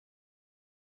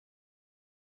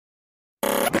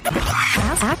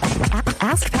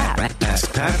AskPat.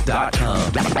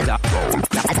 AskPat.com.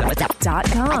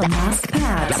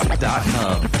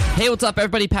 AskPat.com. Hey, what's up,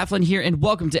 everybody? Pat Flynn here, and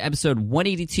welcome to episode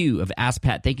 182 of Ask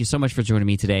Pat. Thank you so much for joining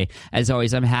me today. As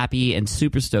always, I'm happy and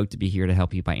super stoked to be here to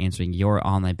help you by answering your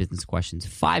online business questions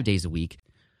 5 days a week.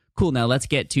 Cool. Now let's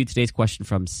get to today's question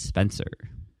from Spencer.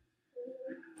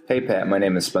 Hey, Pat. My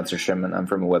name is Spencer Shimon. I'm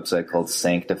from a website called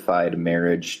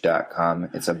sanctifiedmarriage.com.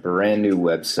 It's a brand new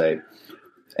website.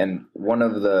 And one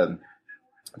of the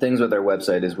things with our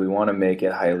website is we want to make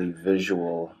it highly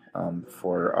visual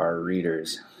for our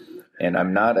readers. And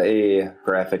I'm not a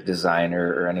graphic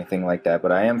designer or anything like that,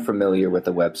 but I am familiar with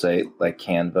the website like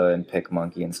Canva and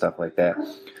PicMonkey and stuff like that.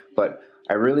 But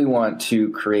I really want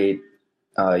to create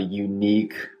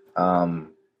unique,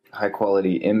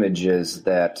 high-quality images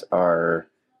that are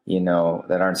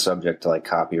that aren't subject to like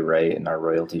copyright and are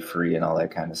royalty free and all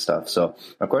that kind of stuff. So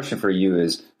my question for you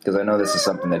is, because I know this is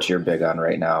something that you're big on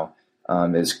right now,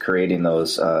 is creating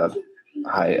those those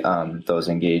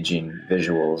engaging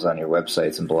visuals on your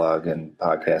websites and blog and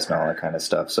podcast and all that kind of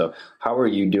stuff. So how are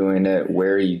you doing it?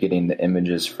 Where are you getting the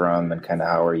images from, and kind of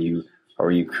how are you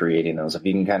creating those? If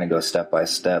you can kind of go step by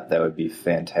step, that would be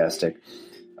fantastic.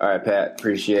 All right, Pat,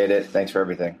 appreciate it. Thanks for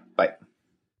everything. Bye.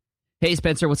 Hey,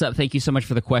 Spencer, what's up? Thank you so much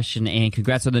for the question, and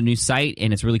congrats on the new site,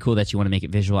 and it's really cool that you want to make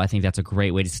it visual. I think that's a great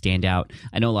way to stand out.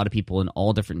 I know a lot of people in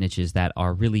all different niches that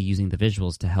are really using the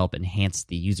visuals to help enhance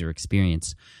the user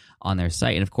experience on their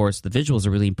site. And of course, the visuals are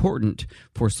really important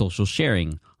for social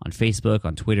sharing on Facebook,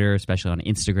 on Twitter, especially on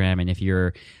Instagram. And if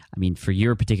you're, for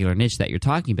your particular niche that you're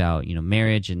talking about,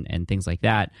 marriage and things like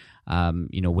that,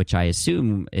 which I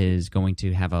assume is going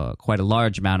to have quite a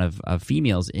large amount of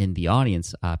females in the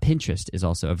audience. Pinterest is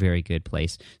also a very good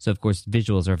place. So, of course,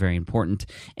 visuals are very important.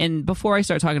 And before I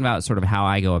start talking about sort of how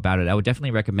I go about it, I would definitely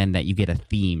recommend that you get a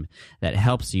theme that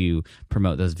helps you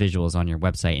promote those visuals on your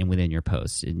website and within your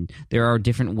posts. And there are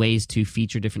different ways to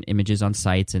feature different images on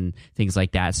sites and things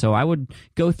like that. So I would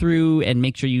go through and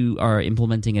make sure you are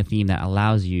implementing a theme that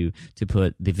allows you to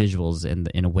put the visuals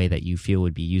in a way that you feel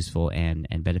would be useful and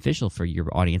beneficial for your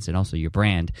audience and also your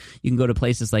brand. You can go to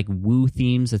places like Woo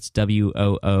Themes, that's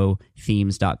WOO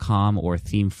themes.com, or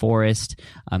Theme Forest.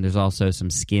 There's also some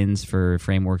skins for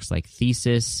frameworks like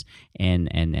Thesis and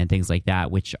things like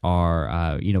that, which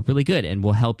are really good and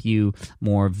will help you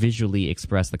more visually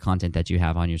express the content that you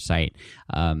have on your site.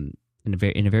 In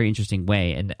a very interesting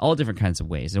way, and all different kinds of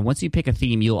ways. And once you pick a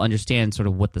theme, you'll understand sort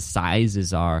of what the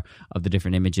sizes are of the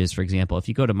different images. For example, if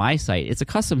you go to my site, it's a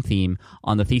custom theme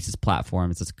on the Thesis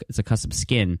platform. It's a custom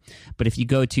skin. But if you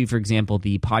go to, for example,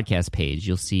 the podcast page,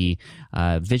 you'll see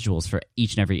visuals for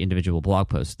each and every individual blog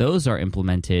post. Those are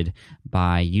implemented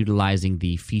by utilizing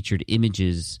the featured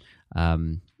images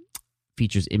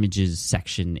features images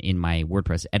section in my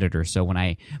WordPress editor. So when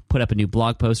I put up a new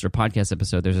blog post or podcast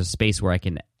episode, there's a space where I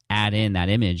can add in that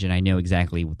image, and I know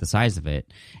exactly what the size of it,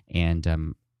 and I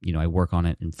work on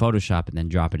it in Photoshop and then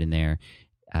drop it in there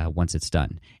once it's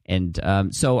done. And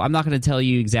so I'm not going to tell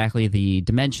you exactly the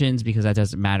dimensions because that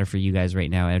doesn't matter for you guys right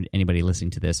now, anybody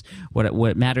listening to this.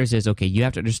 What matters is, okay, you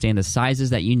have to understand the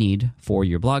sizes that you need for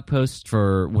your blog post,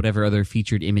 for whatever other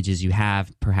featured images you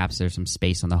have. Perhaps there's some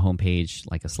space on the homepage,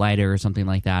 like a slider or something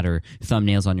like that, or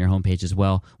thumbnails on your homepage as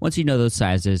well. Once you know those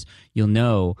sizes, you'll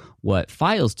know what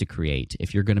files to create.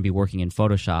 If you're going to be working in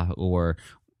Photoshop or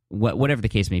whatever the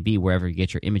case may be, wherever you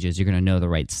get your images, you're going to know the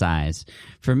right size.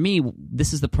 For me,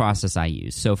 this is the process I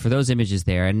use. So for those images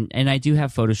there, and I do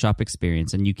have Photoshop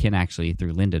experience, and you can actually,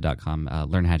 through lynda.com,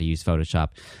 learn how to use Photoshop.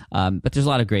 But there's a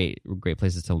lot of great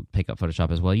places to pick up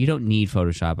Photoshop as well. You don't need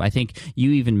Photoshop. I think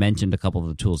you even mentioned a couple of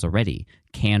the tools already,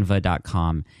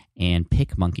 Canva.com and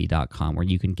PicMonkey.com, where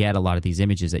you can get a lot of these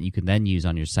images that you can then use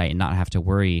on your site and not have to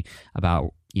worry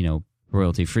about,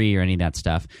 royalty free or any of that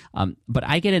stuff. But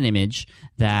I get an image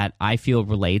that I feel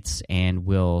relates and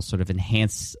will sort of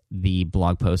enhance the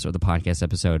blog post or the podcast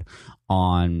episode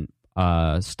on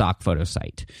a stock photo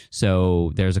site.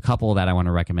 So there's a couple that I want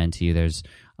to recommend to you. There's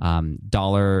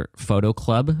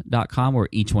dollarphotoclub.com, where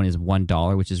each one is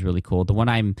 $1, which is really cool. The one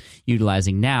I'm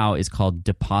utilizing now is called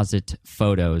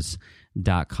depositphotos.com.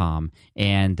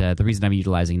 And the reason I'm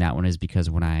utilizing that one is because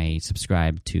when I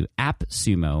subscribed to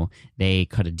AppSumo, they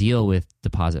cut a deal with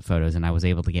Deposit Photos, and I was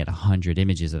able to get 100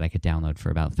 images that I could download for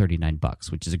about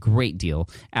 $39, which is a great deal.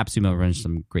 AppSumo runs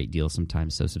some great deals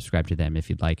sometimes, so subscribe to them if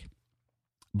you'd like.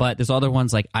 But there's other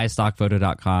ones like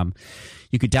iStockPhoto.com.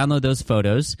 You could download those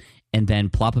photos and then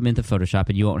plop them into Photoshop,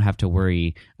 and you won't have to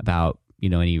worry about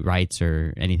any rights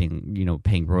or anything,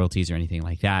 paying royalties or anything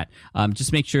like that.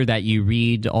 Just make sure that you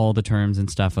read all the terms and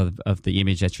stuff of the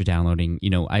image that you're downloading.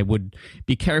 I would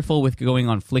be careful with going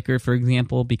on Flickr, for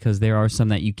example, because there are some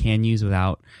that you can use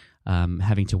without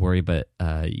having to worry, but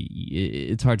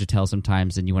it's hard to tell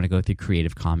sometimes, and you want to go through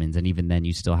Creative Commons, and even then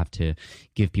you still have to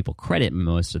give people credit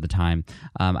most of the time.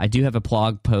 I do have a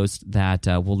blog post that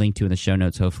we'll link to in the show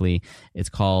notes, hopefully. It's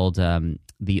called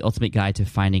The Ultimate Guide to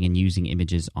Finding and Using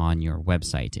Images on Your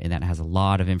Website, and that has a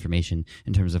lot of information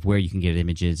in terms of where you can get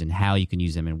images and how you can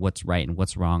use them and what's right and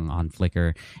what's wrong on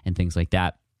Flickr and things like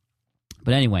that.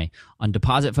 But anyway, on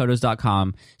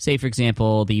depositphotos.com, say, for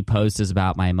example, the post is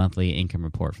about my monthly income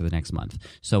report for the next month.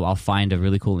 So I'll find a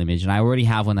really cool image, and I already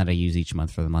have one that I use each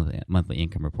month for the monthly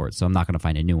income report, so I'm not going to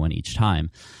find a new one each time.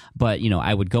 But,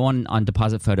 I would go on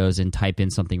Deposit Photos and type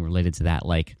in something related to that,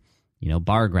 like,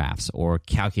 bar graphs or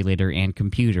calculator and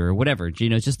computer or whatever,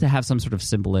 just to have some sort of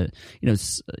symbol,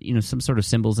 some sort of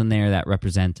symbols in there that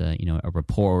represent a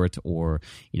report or,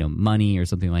 money or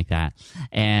something like that.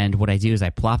 And what I do is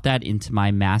I plop that into my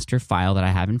master file that I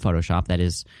have in Photoshop. That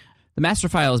is, the master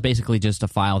file is basically just a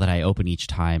file that I open each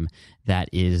time that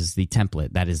is the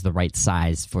template, that is the right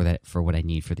size for what I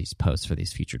need for these posts, for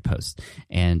these featured posts.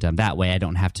 And that way I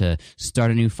don't have to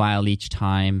start a new file each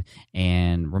time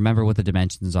and remember what the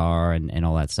dimensions are and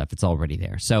all that stuff. It's already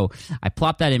there. So I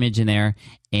plop that image in there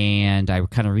and I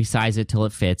kind of resize it till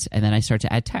it fits, and then I start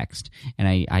to add text. And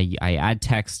I add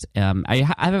text. I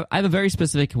have a very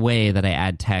specific way that I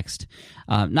add text,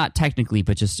 not technically,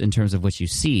 but just in terms of what you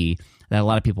see, that a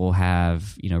lot of people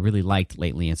have, really liked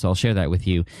lately. And so I'll share that with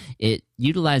you. It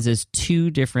utilizes two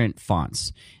different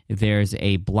fonts. There's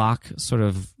a block sort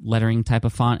of lettering type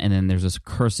of font, and then there's this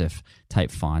cursive type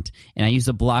font. And I use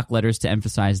the block letters to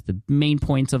emphasize the main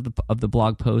points of the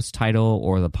blog post title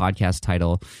or the podcast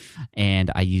title.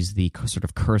 And I use the sort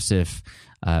of cursive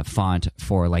font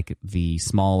for like the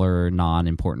smaller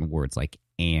non-important words like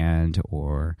and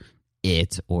or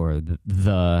it or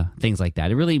the things like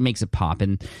that. It really makes it pop.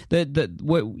 And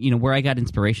where I got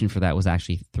inspiration for that was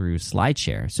actually through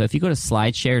SlideShare. So if you go to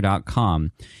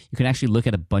slideshare.com, you can actually look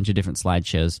at a bunch of different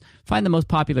slideshows, find the most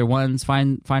popular ones,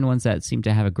 find ones that seem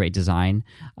to have a great design,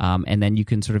 and then you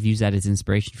can sort of use that as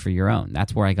inspiration for your own.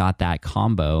 That's where I got that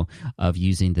combo of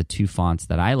using the two fonts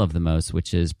that I love the most,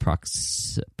 which is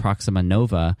Proxima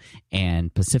Nova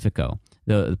and Pacifico.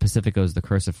 The Pacifico is the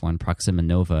cursive one. Proxima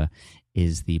Nova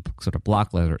is the sort of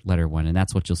block letter one, and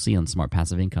that's what you'll see on Smart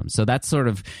Passive Income. So that sort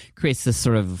of creates this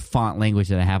sort of font language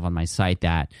that I have on my site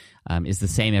that is the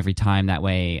same every time. That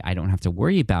way I don't have to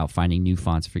worry about finding new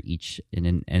fonts for each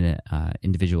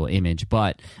individual image,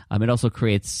 but it also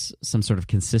creates some sort of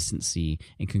consistency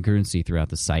and congruency throughout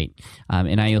the site.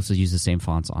 And I also use the same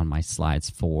fonts on my slides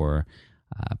for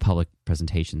public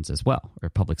presentations as well, or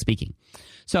public speaking.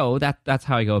 So that's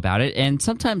how I go about it. And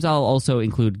sometimes I'll also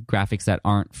include graphics that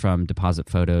aren't from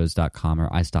depositphotos.com or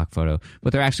iStockPhoto,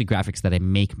 but they're actually graphics that I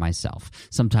make myself.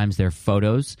 Sometimes they're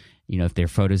photos. If they're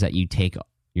photos that you take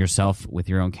yourself with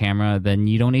your own camera, then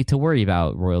you don't need to worry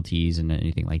about royalties and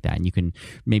anything like that. And you can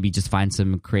maybe just find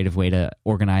some creative way to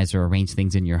organize or arrange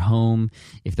things in your home.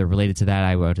 If they're related to that,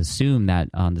 I would assume that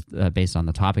based on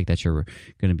the topic that you're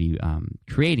going to be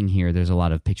creating here, there's a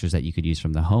lot of pictures that you could use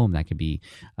from the home that could be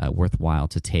worthwhile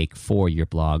to take for your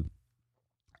blog.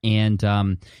 And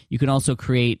you can also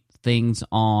create things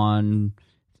on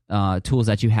tools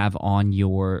that you have on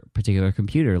your particular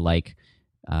computer, like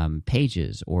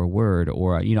Pages or Word,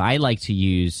 or I like to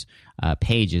use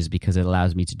Pages because it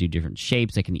allows me to do different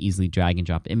shapes. I can easily drag and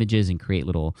drop images and create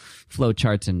little flow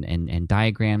charts and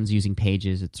diagrams using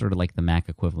Pages. It's sort of like the Mac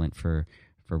equivalent for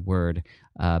Word.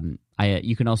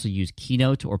 You can also use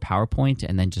Keynote or PowerPoint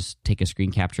and then just take a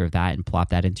screen capture of that and plop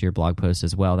that into your blog post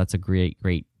as well. That's a great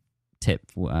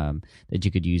tip that you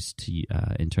could use to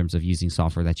in terms of using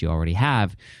software that you already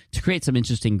have to create some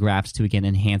interesting graphs to, again,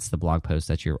 enhance the blog post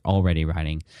that you're already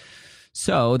writing.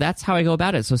 So that's how I go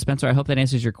about it. So Spencer, I hope that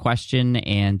answers your question,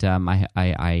 and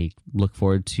I look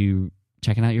forward to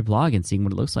checking out your blog and seeing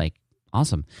what it looks like.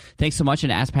 Awesome. Thanks so much.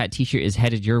 An Ask Pat t-shirt is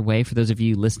headed your way. For those of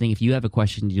you listening, if you have a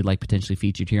question you'd like potentially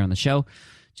featured here on the show,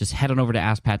 just head on over to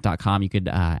askpat.com. You could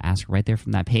ask right there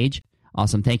from that page.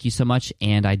 Awesome. Thank you so much.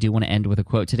 And I do want to end with a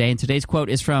quote today. And today's quote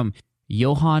is from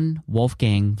Johann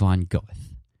Wolfgang von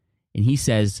Goethe. And he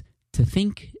says, "To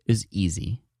think is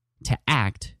easy. To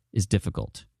act is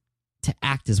difficult. To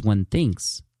act as one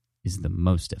thinks is the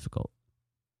most difficult."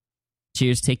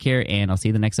 Cheers, take care, and I'll see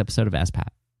you in the next episode of Ask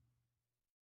Pat.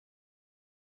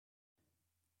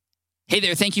 Hey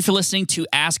there, thank you for listening to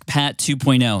Ask Pat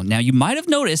 2.0. Now, you might have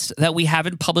noticed that we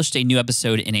haven't published a new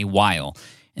episode in a while.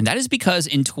 And that is because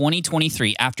in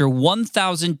 2023, after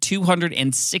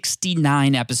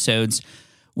 1,269 episodes,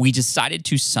 we decided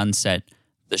to sunset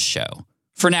the show.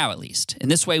 For now, at least. In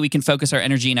this way, we can focus our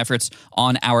energy and efforts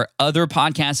on our other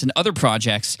podcasts and other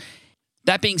projects.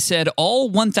 That being said, all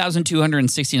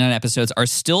 1,269 episodes are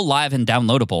still live and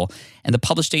downloadable, and the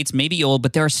published dates may be old,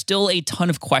 but there are still a ton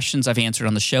of questions I've answered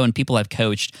on the show and people I've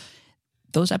coached.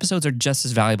 Those episodes are just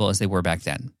as valuable as they were back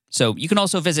then. So you can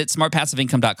also visit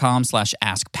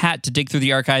smartpassiveincome.com/askpat to dig through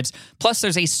the archives. Plus,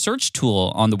 there's a search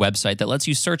tool on the website that lets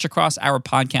you search across our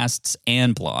podcasts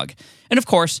and blog. And of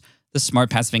course, the Smart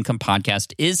Passive Income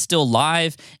podcast is still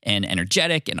live and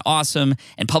energetic and awesome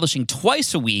and publishing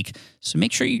twice a week. So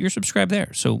make sure you're subscribed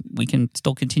there so we can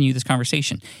still continue this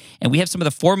conversation. And we have some of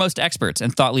the foremost experts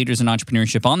and thought leaders in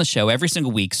entrepreneurship on the show every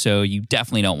single week, so you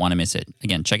definitely don't want to miss it.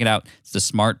 Again, check it out. It's the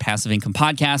Smart Passive Income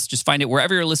podcast. Just find it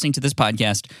wherever you're listening to this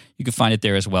podcast. You can find it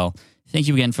there as well. Thank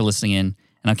you again for listening in,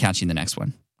 and I'll catch you in the next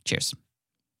one. Cheers.